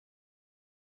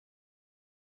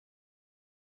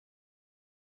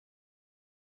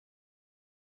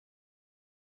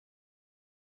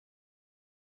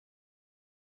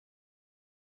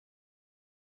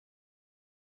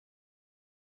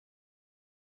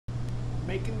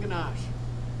making ganache.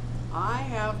 I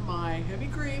have my heavy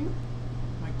cream,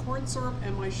 my corn syrup,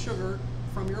 and my sugar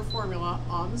from your formula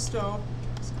on the stove.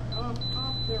 Oh,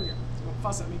 there we go. It's going to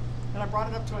fuss at me. And I brought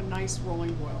it up to a nice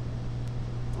rolling boil.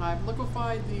 I've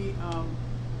liquefied the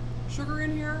sugar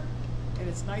in here, and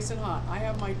it's nice and hot. I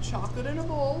have my chocolate in a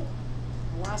bowl.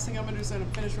 The last thing I'm going to do is I'm going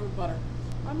to finish it with butter.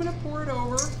 I'm going to pour it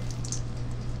over,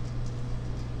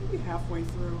 maybe halfway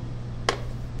through.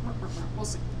 We'll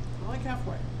see. I like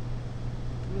halfway.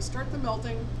 I'm going to start the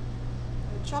melting.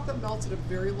 The chocolate melts at a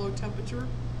very low temperature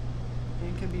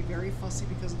and can be very fussy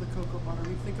because of the cocoa butter.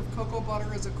 We think of cocoa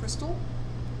butter as a crystal.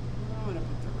 I'm going to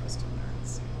put the rest in there and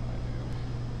see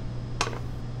how I do.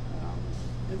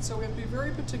 And so we have to be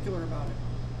very particular about it.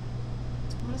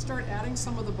 I'm going to start adding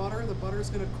some of the butter. The butter is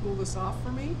going to cool this off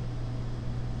for me.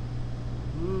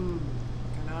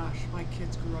 Ganache. My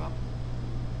kids grew up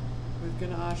with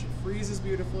ganache. It freezes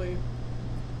beautifully.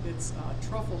 It's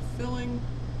truffle filling.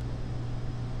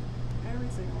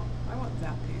 Everything. I want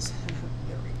that piece.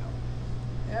 There we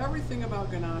go. Everything about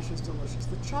ganache is delicious.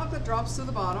 The chocolate drops to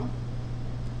the bottom.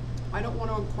 I don't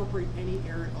want to incorporate any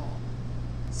air at all.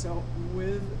 So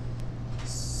with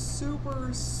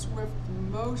super swift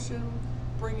motion,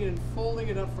 bringing and folding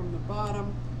it up from the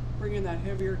bottom, bringing that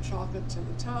heavier chocolate to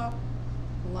the top,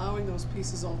 allowing those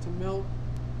pieces all to melt.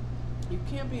 You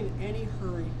can't be in any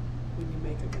hurry when you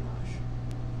make a ganache.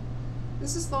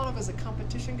 This is thought of as a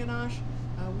competition ganache.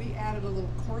 We added a little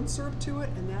corn syrup to it,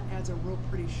 and that adds a real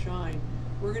pretty shine.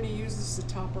 We're going to use this to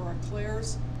top our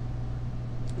eclairs,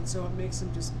 and so it makes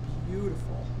them just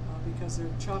beautiful because their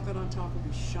chocolate on top will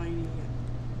be shiny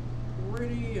and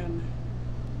pretty. And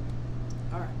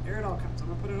all right, there it all comes. I'm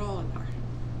going to put it all in there.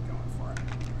 I'm going for it.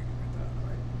 All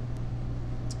right.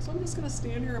 So I'm just going to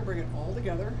stand here and bring it all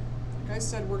together. Like I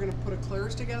said, we're going to put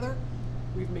eclairs together.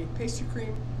 We've made pastry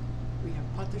cream. We have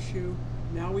pâte de choux.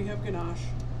 Now we have ganache.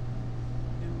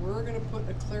 And we're going to put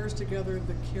eclairs together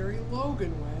the Carrie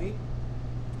Logan way.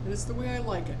 And it's the way I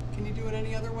like it. Can you do it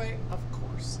any other way? Of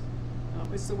course.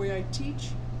 It's the way I teach.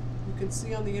 You can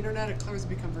see on the internet, eclairs have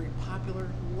become very popular.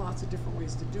 Lots of different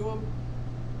ways to do them.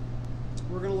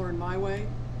 We're going to learn my way.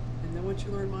 And then once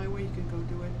you learn my way, you can go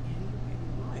do it any way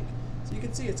you like. So you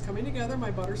can see it's coming together. My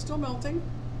butter's still melting.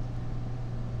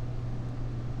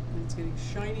 And it's getting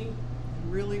shiny.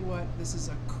 And really this is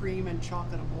a cream and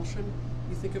chocolate emulsion.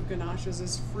 You think of ganaches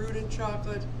as fruit and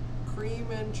chocolate, cream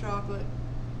and chocolate,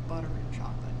 butter and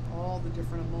chocolate. All the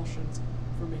different emulsions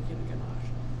for making a ganache.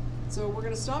 So we're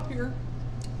going to stop here.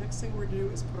 Next thing we're going to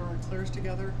do is put our eclairs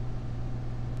together.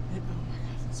 And oh my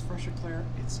God, this fresh eclair,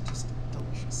 it's just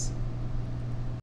delicious.